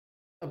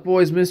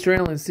Boys, Mr.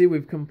 Allen, see,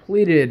 we've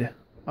completed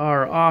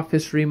our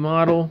office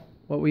remodel.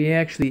 What we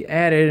actually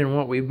added and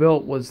what we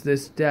built was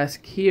this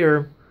desk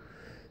here.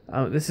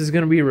 This is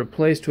going to be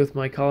replaced with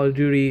my Call of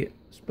Duty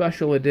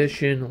Special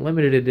Edition,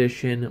 Limited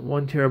Edition,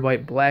 1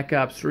 terabyte Black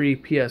Ops 3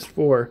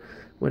 PS4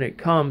 when it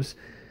comes.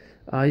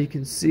 You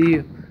can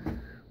see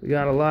we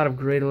got a lot of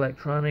great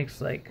electronics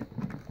like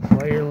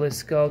wireless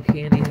Skull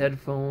Candy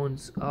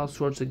headphones, all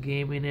sorts of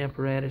gaming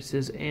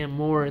apparatuses, and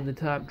more in the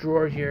top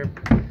drawer here.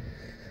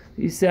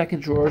 These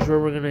second drawers where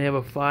we're going to have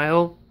a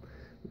file.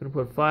 We're going to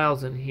put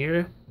files in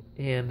here,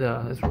 and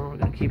that's where we're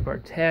going to keep our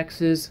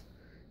taxes.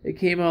 It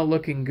came out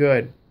looking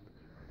good.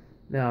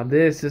 Now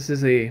this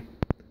is a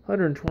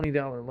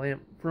 $120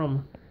 lamp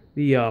from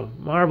the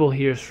marble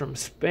here is from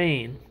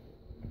Spain.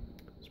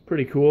 It's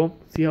pretty cool.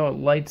 See how it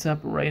lights up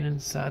right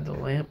inside the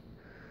lamp?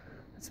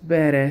 It's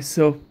badass.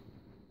 So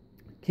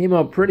came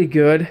out pretty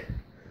good.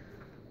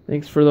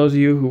 Thanks for those of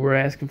you who were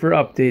asking for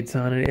updates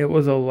on it. It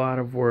was a lot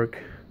of work.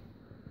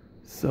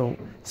 So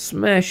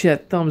smash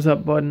that thumbs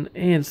up button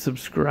and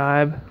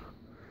subscribe.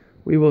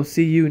 We will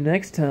see you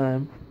next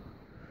time.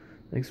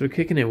 Thanks for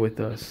kicking it with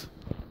us.